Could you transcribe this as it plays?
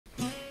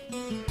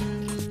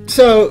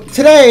So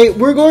today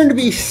we're going to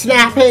be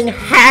snapping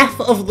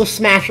half of the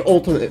Smash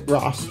Ultimate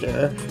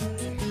roster,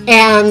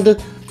 and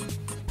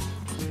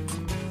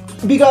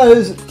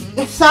because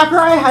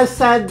Sakurai has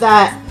said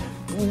that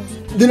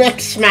the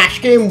next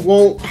Smash game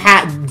won't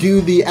do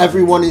the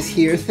everyone is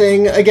here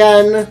thing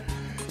again,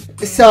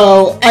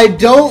 so I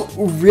don't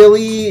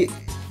really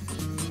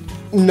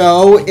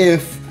know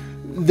if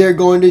they're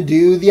going to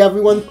do the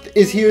everyone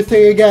is here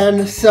thing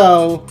again,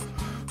 so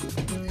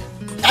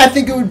I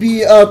think it would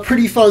be a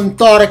pretty fun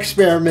thought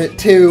experiment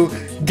to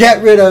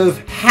get rid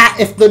of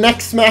if the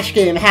next Smash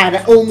game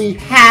had only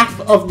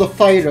half of the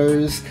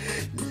fighters.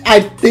 I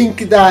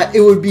think that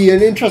it would be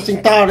an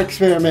interesting thought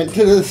experiment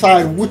to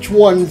decide which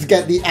ones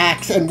get the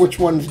axe and which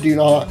ones do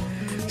not.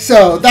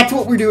 So that's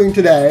what we're doing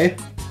today.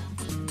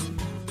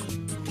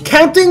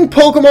 Counting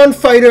Pokemon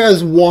Fighter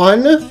as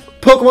one,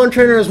 Pokemon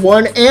Trainer as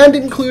one, and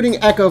including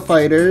Echo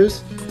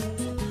Fighters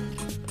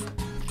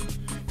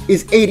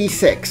is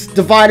 86.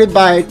 Divided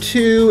by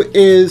 2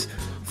 is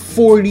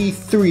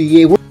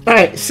 43.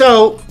 Alright,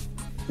 so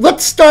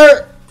let's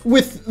start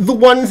with the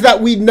ones that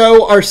we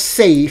know are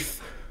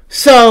safe.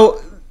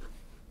 So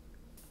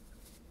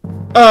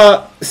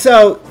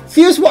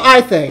here's what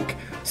I think.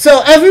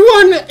 So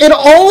everyone, in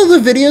all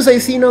of the videos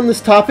I've seen on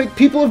this topic,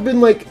 people have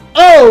been like,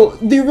 oh,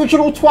 the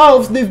original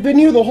 12s, they've been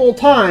here the whole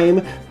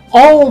time.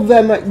 All of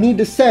them I need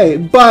to say,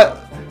 but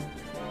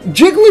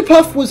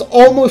Jigglypuff was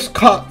almost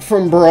cut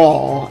from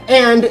Brawl,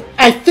 and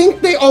I think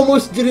they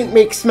almost didn't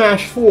make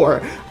Smash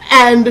 4,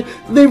 and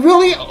they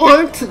really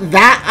aren't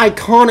that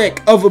iconic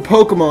of a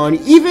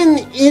Pokemon. Even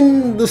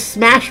in the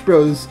Smash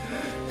Bros.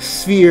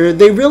 Sphere,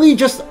 they really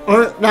just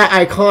aren't that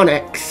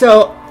iconic.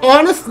 So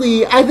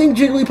honestly, I think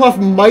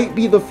Jigglypuff might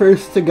be the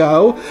first to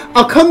go.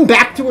 I'll come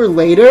back to her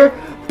later,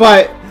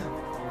 but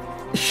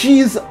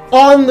she's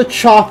on the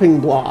chopping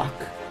block,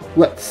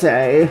 let's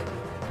say.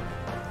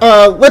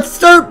 Let's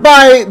start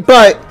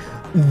but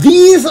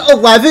these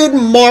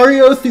 11,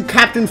 Mario through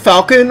Captain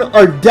Falcon,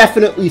 are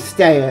definitely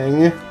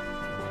staying.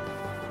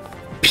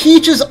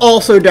 Peach is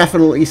also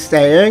definitely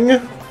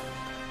staying.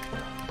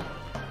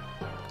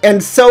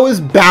 And so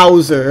is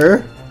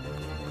Bowser.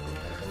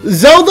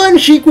 Zelda and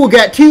Sheik will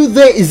get to.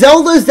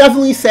 Zelda is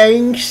definitely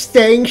staying.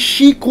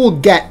 Sheik will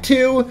get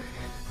to,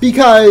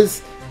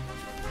 because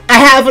I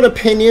have an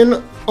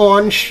opinion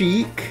on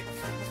Sheik.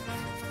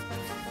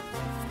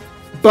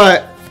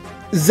 But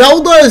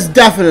Zelda is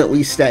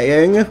definitely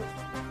staying.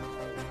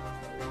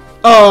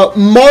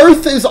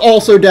 Marth is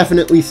also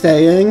definitely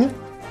staying.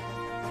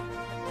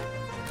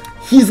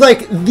 He's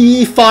like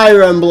the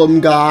Fire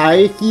Emblem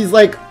guy. He's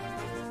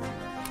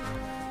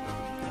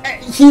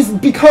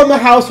become a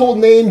household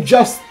name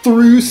just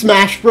through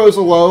Smash Bros.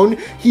 Alone.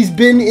 He's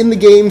been in the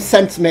game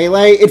since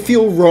Melee. It'd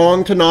feel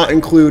wrong to not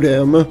include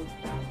him.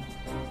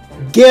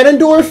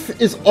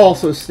 Ganondorf is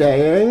also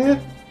staying.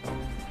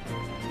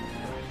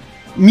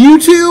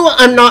 Mewtwo,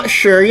 I'm not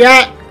sure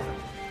yet.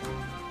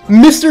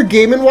 Mr.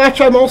 Game &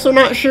 Watch, I'm also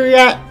not sure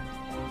yet.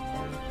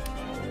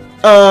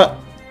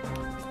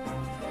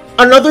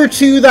 Another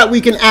two that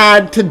we can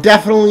add to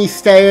definitely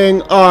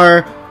staying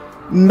are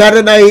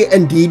Meta Knight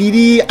and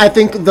DDD. I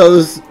think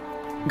those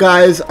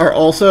guys are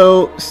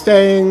also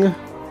staying.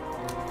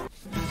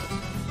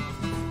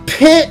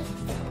 Pit,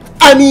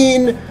 I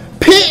mean,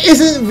 Pit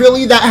isn't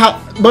really that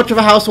much of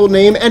a household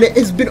name, and it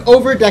has been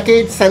over a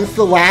decade since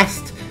the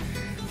last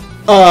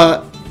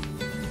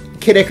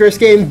Kid Icarus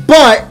game,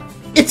 but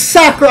it's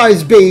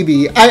Sakurai's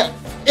baby.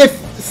 If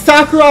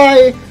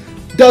Sakurai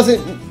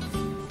doesn't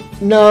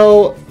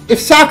know, if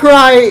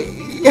Sakurai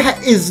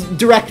is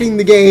directing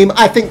the game,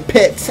 I think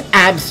Pit's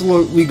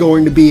absolutely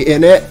going to be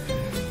in it.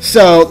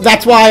 So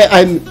that's why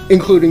I'm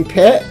including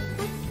Pit.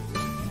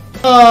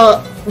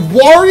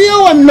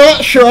 Wario, I'm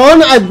not sure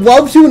on. I'd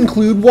love to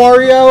include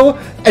Wario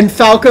and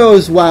Falco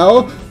as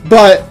well,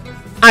 but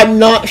I'm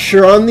not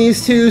sure on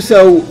these two,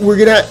 so we're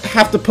gonna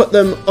have to put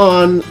them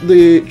on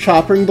the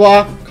chopping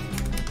block.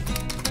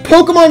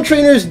 Pokemon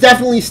Trainer's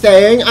definitely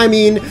staying. I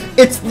mean,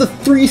 it's the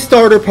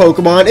 3-starter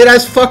Pokemon. It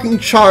has fucking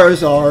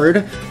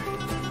Charizard.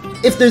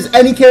 If there's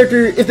any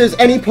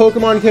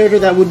Pokemon character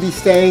that would be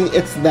staying,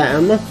 it's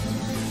them.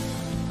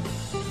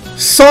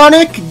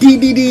 Sonic,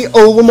 DDD,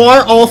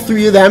 Olimar, all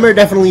three of them are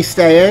definitely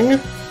staying.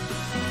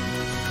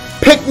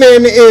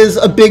 Pikmin is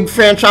a big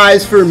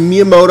franchise for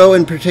Miyamoto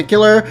in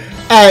particular,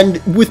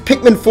 and with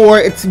Pikmin 4,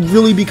 it's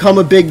really become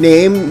a big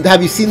name.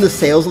 Have you seen the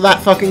sales of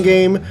that fucking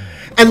game?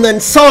 And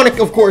then Sonic,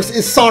 of course,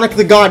 is Sonic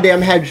the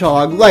goddamn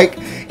Hedgehog. Like,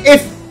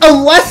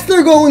 unless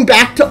they're going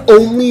back to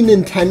only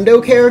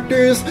Nintendo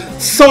characters,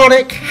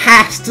 Sonic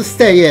has to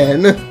stay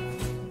in.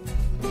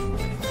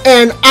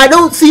 And I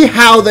don't see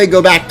how they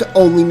go back to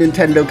only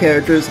Nintendo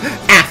characters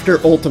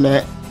after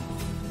Ultimate.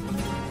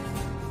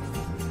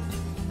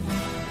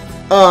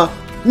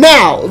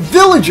 Now,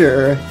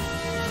 Villager.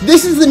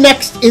 This is the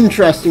next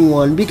interesting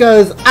one,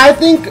 because I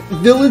think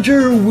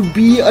Villager would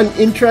be an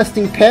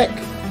interesting pick,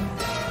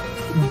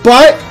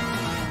 but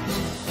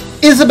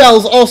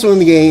Isabelle's also in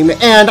the game,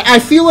 and I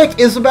feel like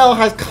Isabelle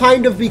has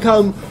kind of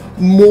become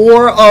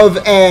more of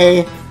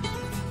a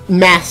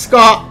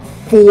mascot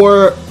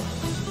for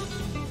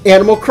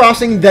Animal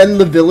Crossing than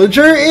the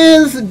Villager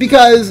is,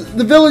 because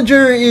the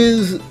Villager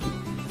is...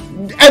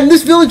 And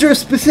this Villager is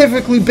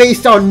specifically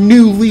based on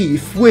New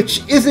Leaf,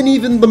 which isn't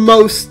even the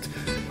most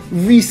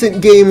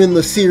recent game in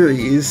the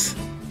series.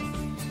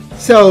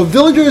 So,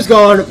 Villager is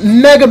gone.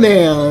 Mega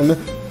Man.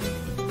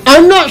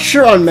 I'm not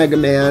sure on Mega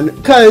Man,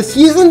 because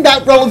he isn't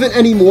that relevant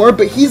anymore,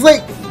 but he's,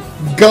 like,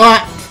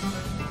 got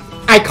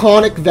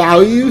iconic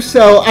value,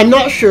 so I'm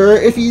not sure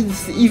if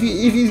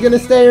he's gonna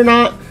stay or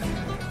not.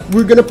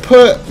 We're gonna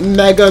put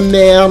Mega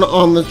Man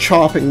on the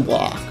chopping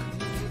block.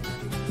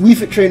 Wii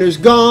Fit Trainer's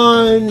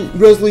gone.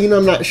 Rosalina,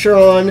 I'm not sure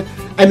on.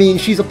 I mean,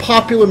 she's a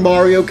popular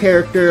Mario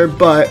character,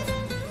 but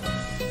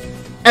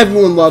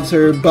everyone loves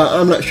her, but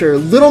I'm not sure.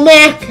 Little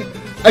Mac,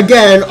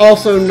 again,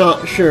 also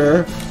not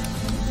sure.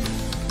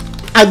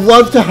 I'd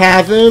love to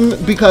have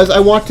him because I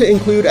want to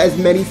include as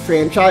many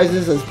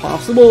franchises as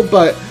possible,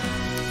 but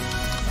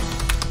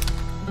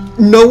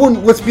no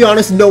one, let's be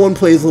honest, no one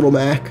plays Little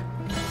Mac.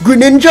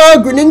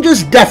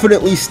 Greninja's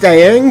definitely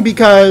staying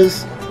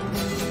because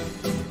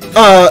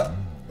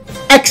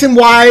X and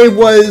Y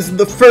was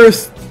the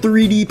first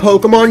 3D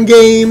Pokemon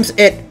games.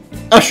 It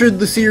ushered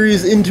the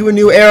series into a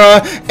new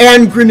era,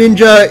 and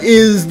Greninja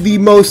is the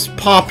most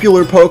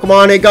popular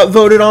Pokemon. It got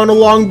voted on a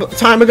long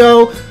time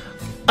ago.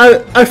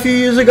 A few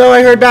years ago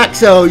I heard back,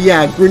 so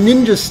yeah,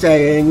 Greninja's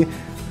staying.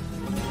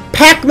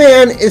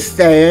 Pac-Man is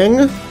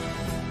staying,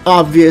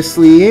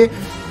 obviously.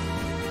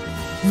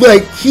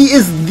 Like, he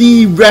is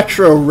the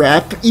retro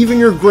rep. Even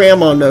your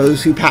grandma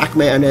knows who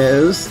Pac-Man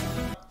is.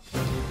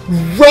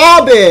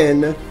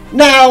 Robin!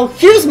 Now,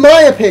 here's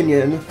my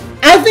opinion.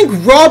 I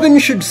think Robin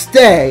should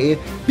stay,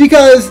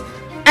 because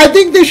I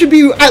think there should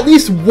be at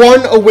least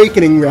one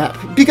Awakening rep.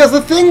 Because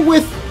the thing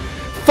with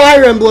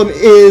Fire Emblem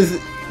is,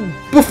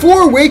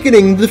 before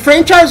Awakening, the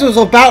franchise was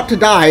about to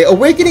die.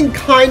 Awakening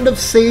kind of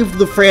saved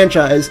the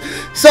franchise.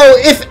 So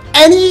if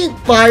any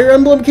Fire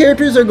Emblem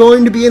characters are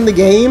going to be in the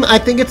game, I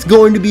think it's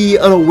going to be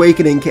an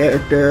Awakening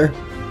character.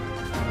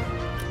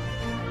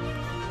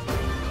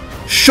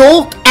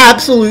 Shulk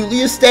absolutely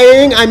is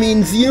staying. I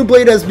mean,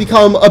 Xenoblade has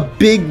become a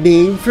big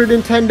name for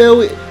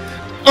Nintendo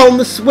on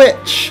the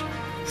Switch.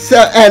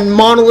 So, and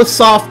Monolith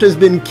Soft has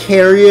been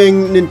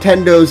carrying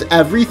Nintendo's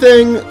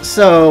everything,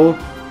 so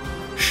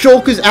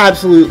Shulk is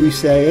absolutely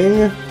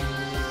staying.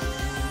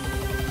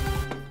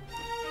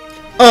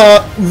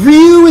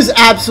 Ryu is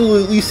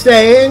absolutely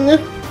staying.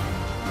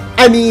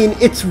 I mean,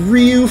 it's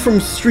Ryu from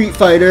Street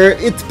Fighter.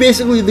 It's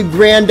basically the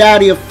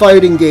granddaddy of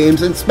fighting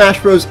games, and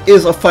Smash Bros.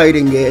 Is a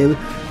fighting game.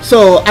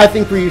 So, I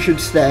think Ryu should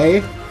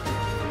stay.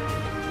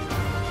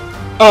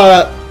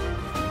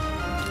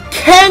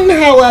 Ken,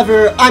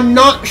 however, I'm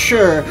not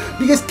sure.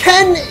 Because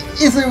Ken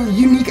is a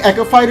unique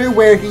Echo Fighter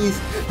where he's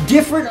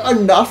different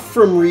enough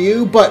from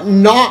Ryu, but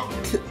not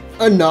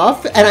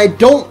enough. And I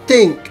don't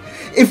think,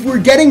 if we're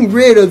getting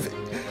rid of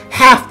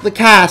half the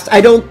cast, I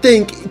don't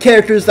think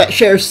characters that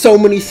share so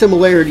many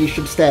similarities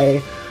should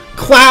stay.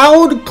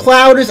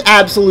 Cloud is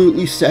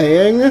absolutely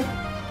staying.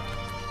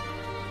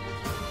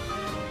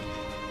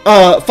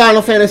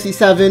 Final Fantasy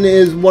VII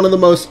is one of the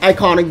most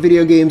iconic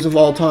video games of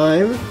all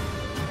time.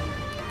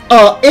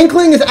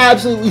 Inkling is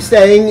absolutely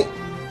staying.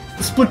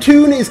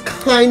 Splatoon is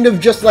kind of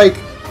just like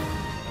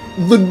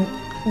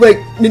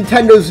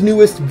Nintendo's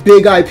newest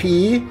big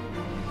IP.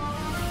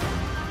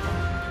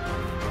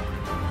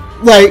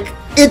 Like,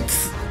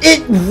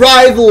 it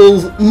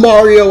rivals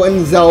Mario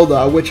and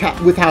Zelda, with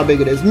how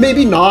big it is.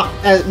 Maybe not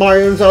as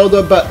Mario and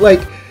Zelda, but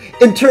like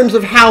in terms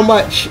of how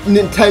much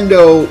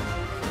Nintendo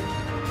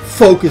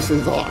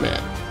focuses on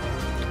it.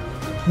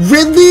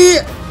 Ridley,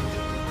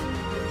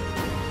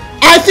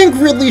 I think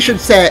Ridley should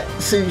stay.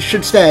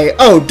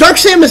 Oh, Dark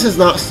Samus is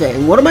not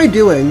staying. What am I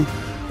doing?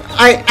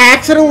 I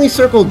accidentally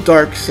circled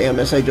Dark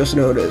Samus, I just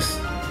noticed.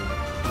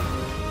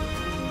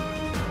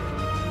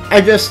 I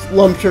just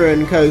lumped her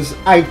in because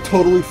I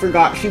totally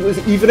forgot she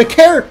was even a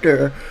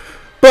character.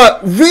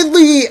 But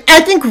Ridley, I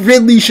think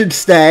Ridley should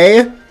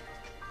stay.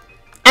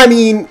 I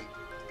mean,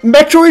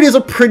 Metroid is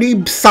a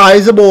pretty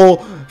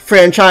sizable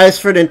franchise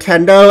for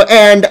Nintendo,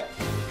 and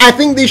I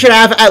think they should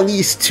have at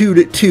least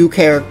two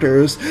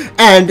characters.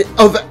 And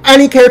of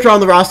any character on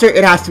the roster,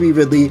 it has to be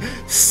Ridley.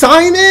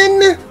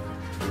 Simon,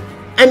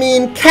 I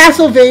mean,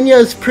 Castlevania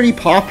is pretty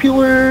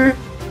popular.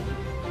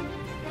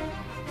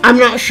 I'm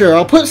not sure.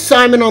 I'll put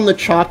Simon on the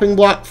chopping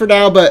block for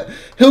now, but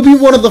he'll be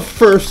one of the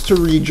first to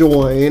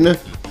rejoin.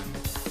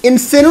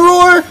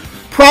 Incineroar?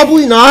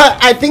 Probably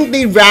not. I think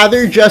they'd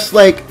rather just,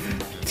 like,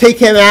 take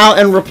him out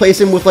and replace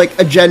him with, like,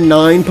 a Gen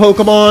 9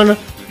 Pokemon.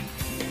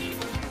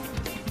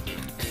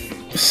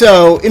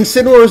 So,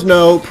 Incineroar's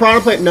no.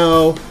 Piranha Plant,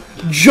 no.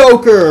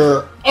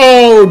 Joker.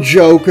 Oh,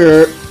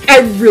 Joker.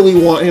 I really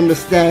want him to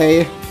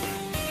stay.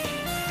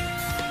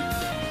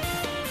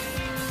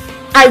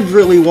 I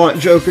really want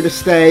Joker to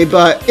stay,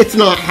 but it's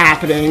not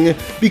happening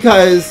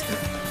because,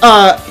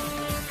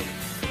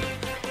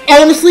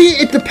 honestly,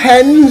 it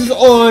depends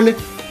on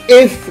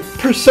if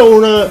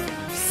Persona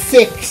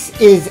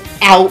 6 is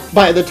out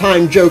by the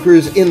time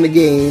Joker's in the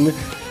game,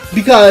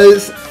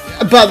 because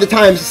by the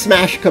time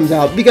Smash comes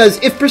out. Because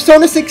if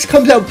Persona 6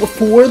 comes out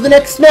before the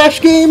next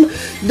Smash game,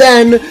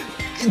 then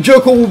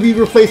Joker will be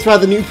replaced by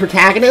the new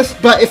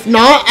protagonist. But if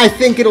not, I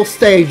think it'll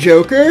stay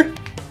Joker.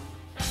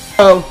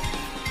 Oh.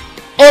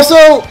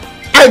 Also,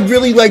 I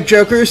really like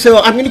Joker, so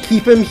I'm gonna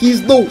keep him.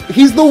 He's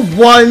the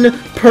one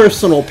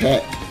personal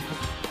pick.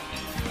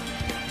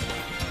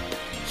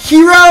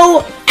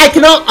 Hero, I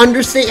cannot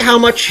understate how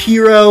much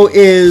Hero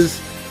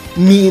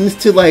means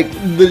to like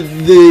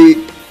the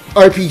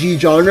RPG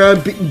genre.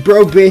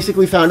 Bro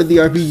basically founded the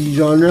RPG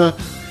genre,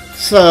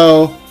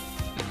 so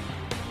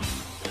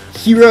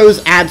Hero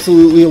is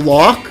absolutely a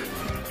lock.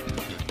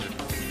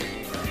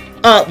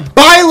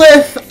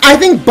 Byleth, I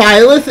think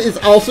Byleth is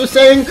also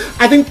saying,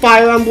 I think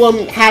Fire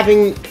Emblem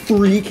having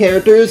 3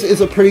 characters is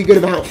a pretty good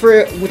amount for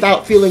it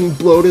without feeling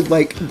bloated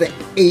like the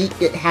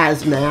 8 it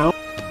has now.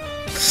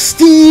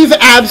 Steve,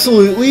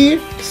 absolutely.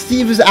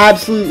 Steve is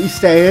absolutely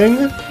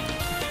staying.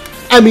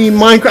 I mean,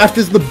 Minecraft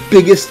is the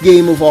biggest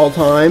game of all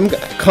time.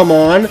 Come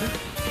on.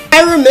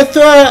 Ira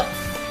Mithra,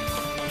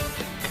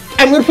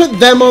 I'm going to put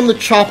them on the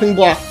chopping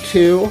block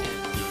too.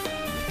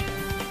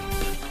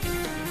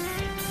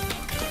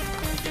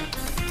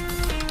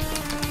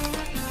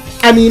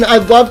 I mean,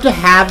 I'd love to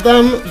have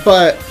them,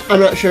 but I'm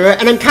not sure.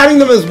 And I'm counting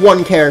them as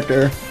one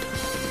character.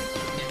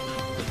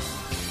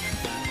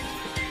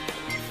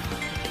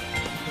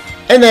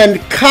 And then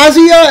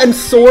Kazuya and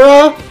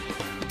Sora,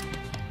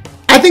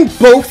 I think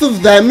both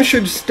of them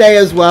should stay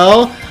as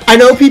well. I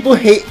know people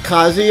hate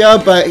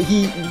Kazuya, but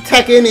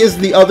Tekken is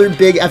the other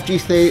big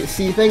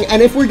FGC thing.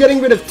 And if we're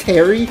getting rid of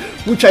Terry,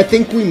 which I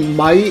think we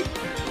might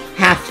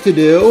have to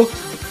do,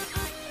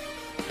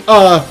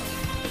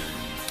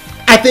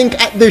 I think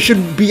there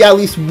should be at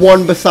least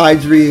one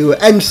besides Ryu.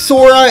 And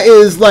Sora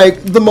is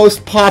like the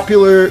most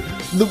popular,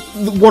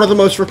 one of the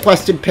most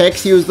requested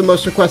picks. He was the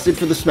most requested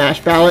for the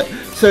Smash ballot,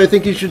 so I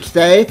think he should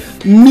stay.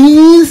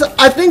 Mii's,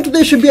 I think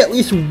there should be at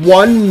least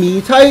one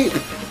Mii type.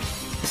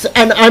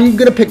 And I'm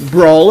gonna pick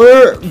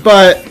Brawler,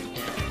 but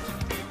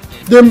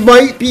there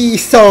might be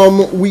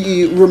some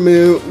we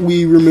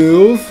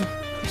remove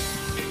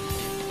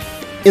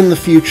in the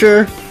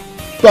future.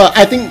 But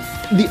I think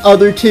the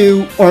other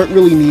 2 aren't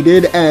really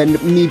needed, and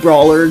Mii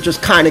Brawler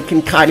just can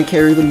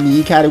carry the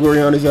Mii category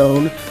on his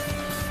own.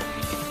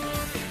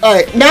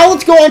 Alright, now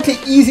let's go on to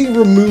easy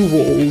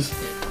removals.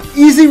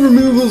 Easy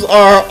removals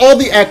are all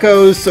the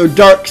Echoes, so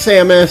Dark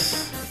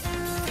Samus.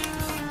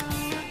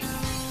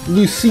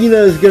 Lucina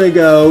is gonna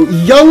go.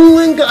 Young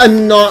Link,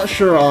 I'm not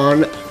sure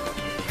on.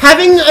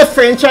 Having a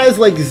franchise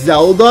like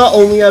Zelda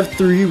only have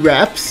 3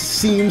 reps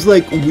seems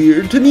like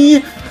weird to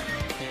me.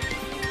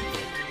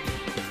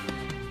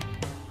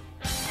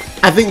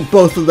 I think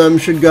both of them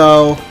should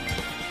go.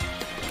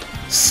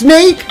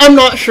 Snake, I'm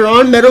not sure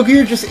on. Metal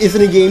Gear just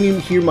isn't a game you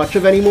hear much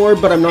of anymore,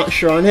 but I'm not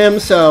sure on him,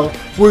 so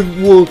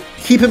we'll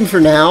keep him for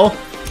now.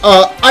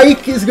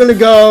 Ike is gonna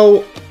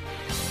go.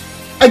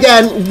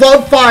 Again,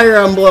 love Fire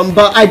Emblem,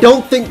 but I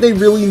don't think they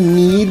really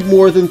need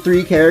more than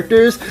 3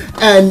 characters.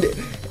 And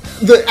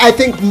I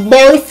think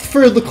Marth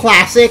for the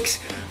classics,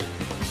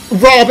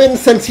 Robin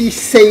since he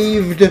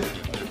saved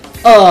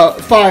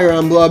Fire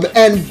Emblem,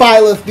 and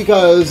Byleth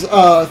because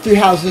Three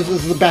Houses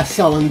is the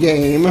best-selling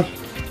game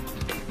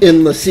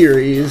in the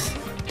series.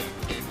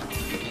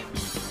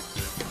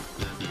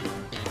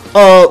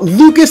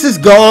 Lucas is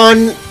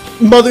gone.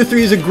 Mother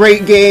 3 is a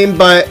great game,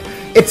 but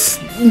it's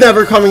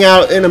never coming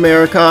out in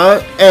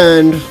America,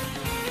 and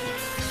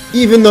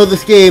even though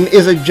this game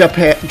is a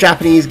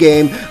Japanese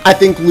game, I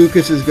think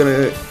Lucas is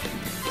gonna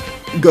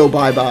go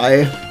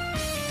bye-bye.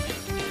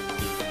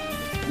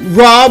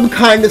 Rob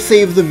kind of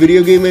saved the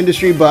video game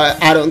industry,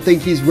 but I don't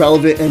think he's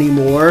relevant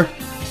anymore.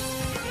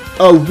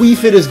 Wii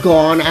Fit is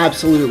gone,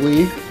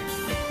 absolutely.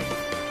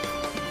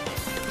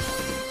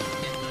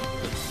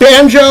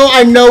 Banjo,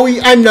 I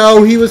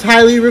know he was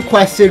highly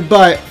requested,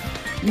 but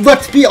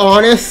let's be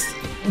honest,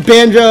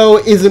 Banjo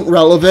isn't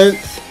relevant,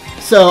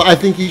 so I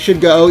think he should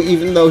go,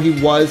 even though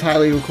he was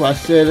highly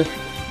requested.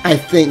 I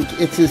think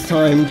it's his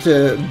time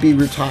to be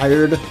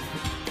retired.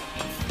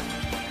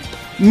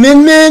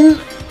 Min Min,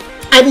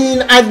 I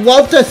mean, I'd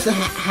love to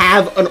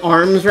have an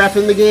ARMS rep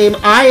in the game.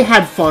 I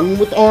had fun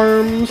with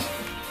ARMS,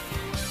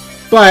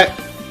 but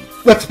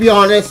let's be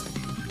honest,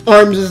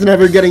 ARMS is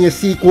never getting a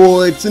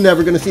sequel. It's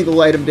never going to see the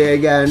light of day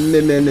again.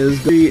 Min Min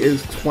is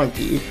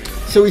 20.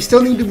 So we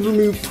still need to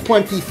remove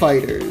 20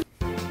 fighters.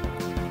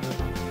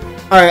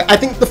 Alright, I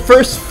think the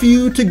first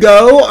few to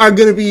go are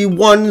going to be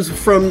ones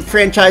from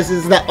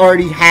franchises that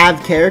already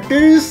have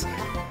characters.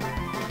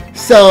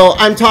 So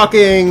I'm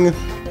talking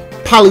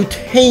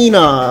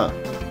Palutena.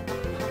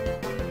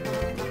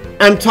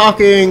 I'm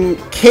talking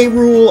K.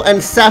 Rool and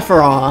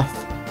Sephiroth.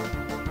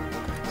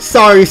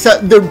 Sorry,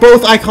 they're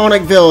both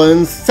iconic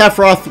villains.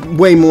 Sephiroth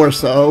way more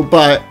so,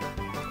 but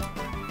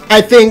I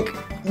think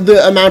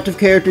the amount of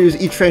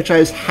characters each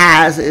franchise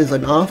has is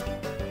enough.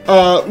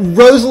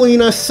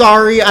 Rosalina,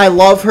 sorry, I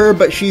love her,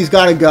 but she's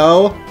gotta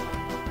go.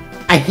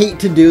 I hate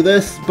to do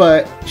this,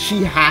 but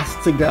she has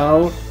to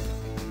go.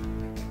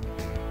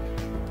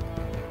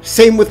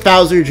 Same with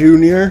Bowser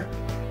Jr.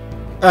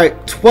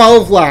 Alright,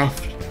 12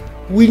 left.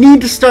 We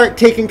need to start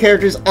taking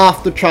characters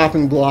off the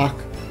chopping block.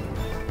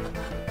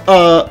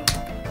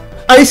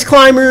 Ice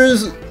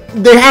Climbers,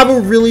 they have a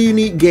really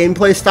unique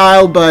gameplay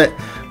style, but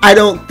I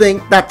don't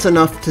think that's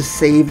enough to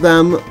save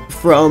them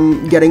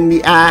from getting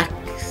the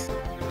axe.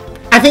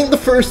 I think the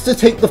first to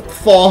take the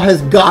fall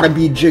has gotta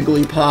be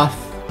Jigglypuff.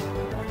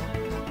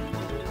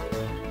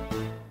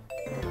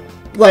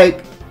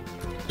 Like,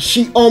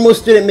 she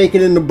almost didn't make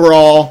it into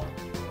Brawl.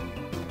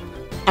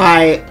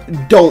 I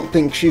don't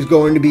think she's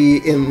going to be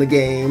in the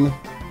game.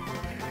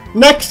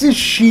 Next is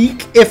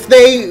Sheik. If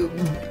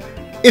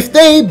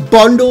they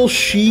bundle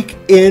Sheik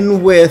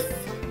in with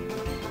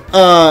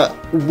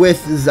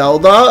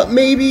Zelda,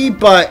 maybe,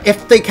 but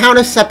if they count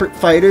as separate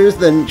fighters,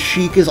 then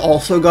Sheik is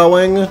also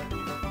going.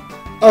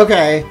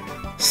 Okay.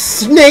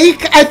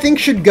 Snake, I think,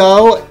 should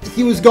go.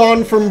 He was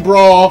gone from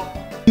Brawl.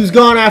 He was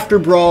gone after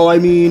Brawl, I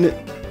mean,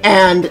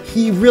 and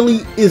he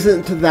really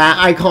isn't that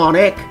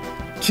iconic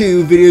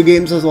to video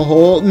games as a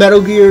whole. Metal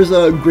Gear is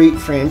a great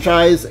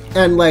franchise,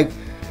 and like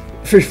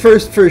for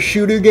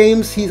shooter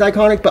games he's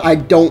iconic, but I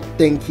don't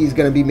think he's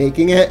gonna be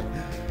making it.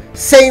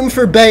 Same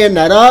for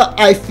Bayonetta.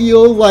 I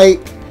feel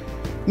like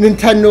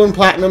Nintendo and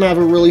Platinum have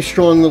a really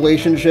strong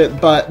relationship,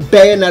 but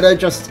Bayonetta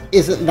just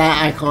isn't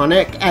that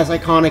iconic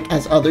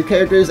as other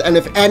characters, and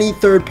if any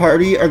third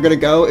party are gonna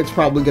go, it's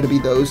probably gonna be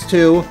those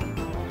two.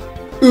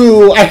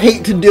 Ooh, I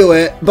hate to do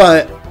it,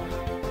 but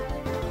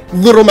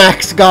Little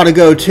Mac's gotta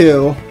go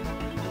too.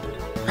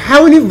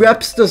 How many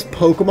reps does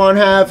Pokemon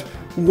have?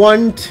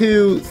 1,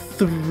 2,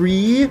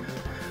 3?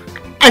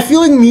 I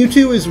feel like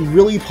Mewtwo is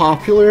really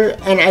popular,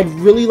 and I'd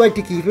really like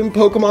to keep him.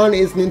 Pokemon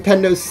is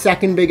Nintendo's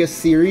second biggest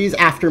series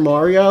after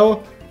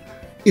Mario.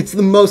 It's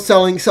the most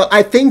selling, so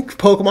I think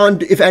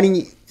Pokemon, if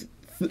any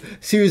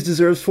series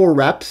deserves 4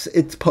 reps,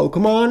 it's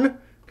Pokemon.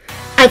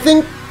 I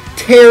think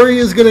Terry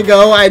is gonna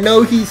go. I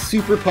know he's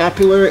super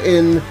popular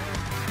in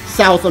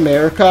South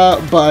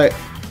America, but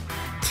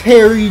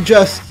Terry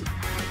just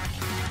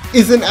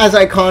isn't as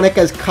iconic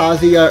as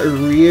Kazuya or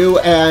Ryu,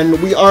 and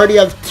we already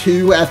have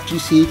 2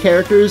 FGC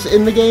characters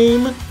in the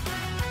game.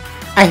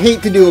 I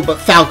hate to do it, but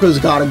Falco's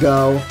gotta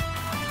go.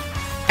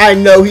 I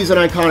know he's an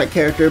iconic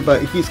character,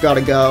 but he's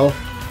gotta go.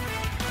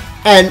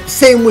 And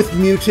same with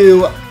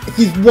Mewtwo.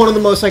 He's one of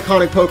the most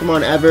iconic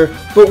Pokemon ever,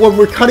 but when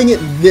we're cutting it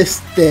this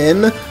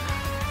thin,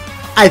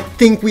 I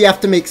think we have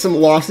to make some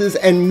losses,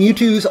 and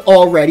Mewtwo's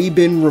already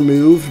been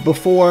removed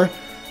before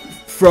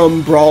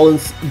from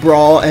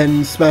Brawl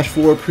and Smash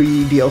 4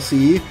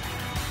 pre-DLC.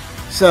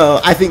 So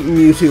I think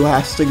Mewtwo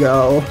has to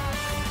go.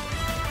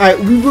 Alright,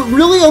 we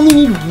really only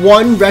need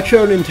 1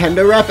 retro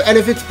Nintendo rep, and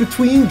if it's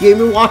between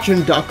Game & Watch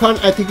and Duck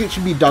Hunt, I think it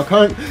should be Duck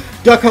Hunt.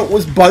 Duck Hunt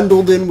was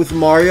bundled in with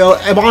Mario.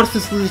 I'm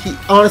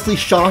honestly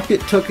shocked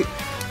it took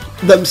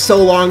them so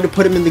long to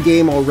put him in the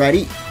game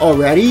already,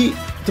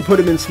 to put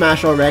him in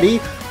Smash already,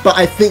 but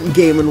I think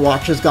Game &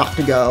 Watch has got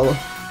to go.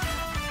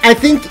 I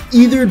think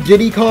either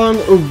Diddy Kong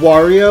or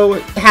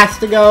Wario has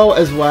to go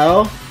as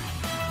well.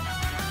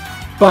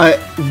 But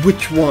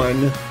which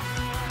one?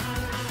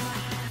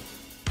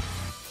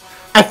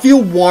 I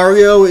feel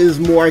Wario is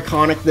more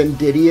iconic than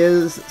Diddy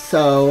is,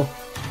 so...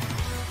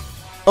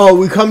 Oh,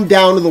 we come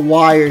down to the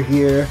wire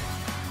here.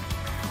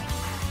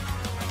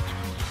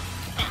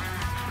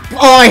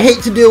 Oh, I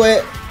hate to do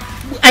it.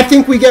 I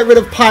think we get rid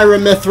of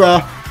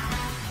Pyramithra,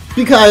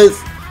 because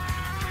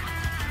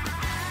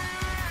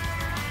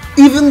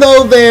even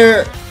though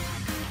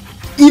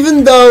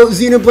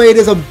Xenoblade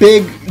is a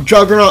big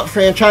juggernaut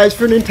franchise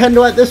for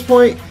Nintendo at this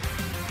point,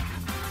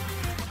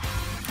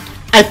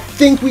 I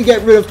think we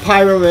get rid of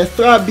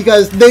Pyramithra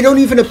because they don't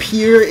even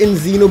appear in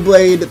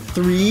Xenoblade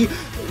 3.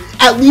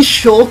 At least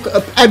Shulk,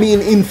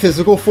 in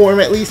physical form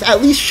at least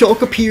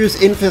Shulk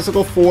appears in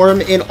physical form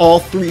in all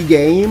 3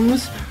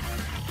 games.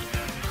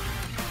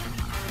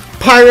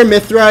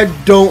 Pyramithra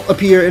don't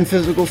appear in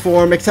physical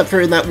form except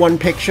for in that one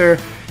picture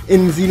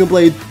in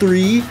Xenoblade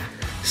 3.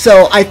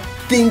 So I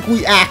think we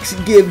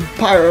give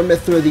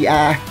Pyramithra the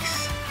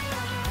axe.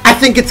 I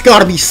think it's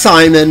gotta be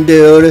Simon,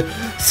 dude.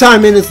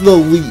 Simon is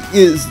the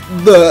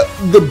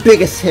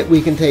biggest hit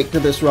we can take to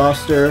this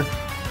roster.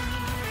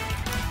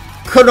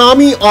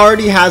 Konami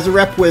already has a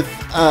rep with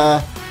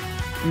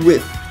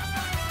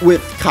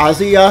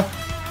Kazuya,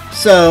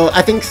 so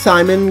I think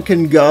Simon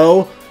can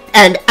go.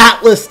 And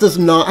Atlas does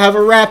not have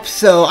a rep,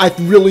 so I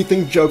really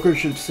think Joker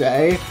should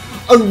stay.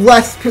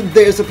 Unless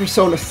there's a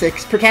Persona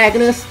 6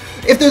 protagonist.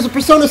 If there's a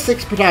Persona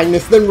 6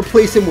 protagonist, then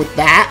replace him with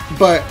that.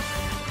 But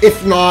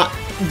if not,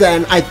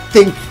 then I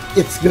think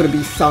it's going to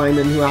be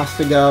Simon who has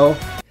to go.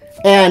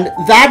 And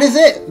that is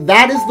it.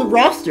 That is the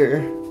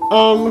roster.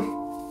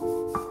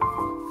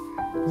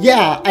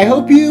 Yeah, I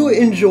hope you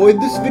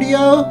enjoyed this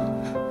video.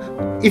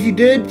 If you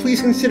did,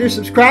 please consider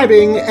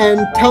subscribing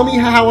and tell me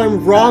how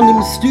I'm wrong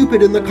and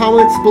stupid in the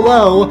comments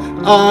below.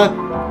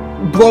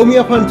 Blow me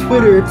up on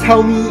Twitter.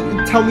 Tell me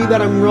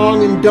that I'm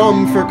wrong and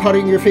dumb for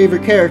cutting your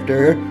favorite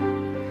character.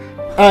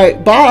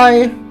 Alright,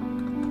 bye!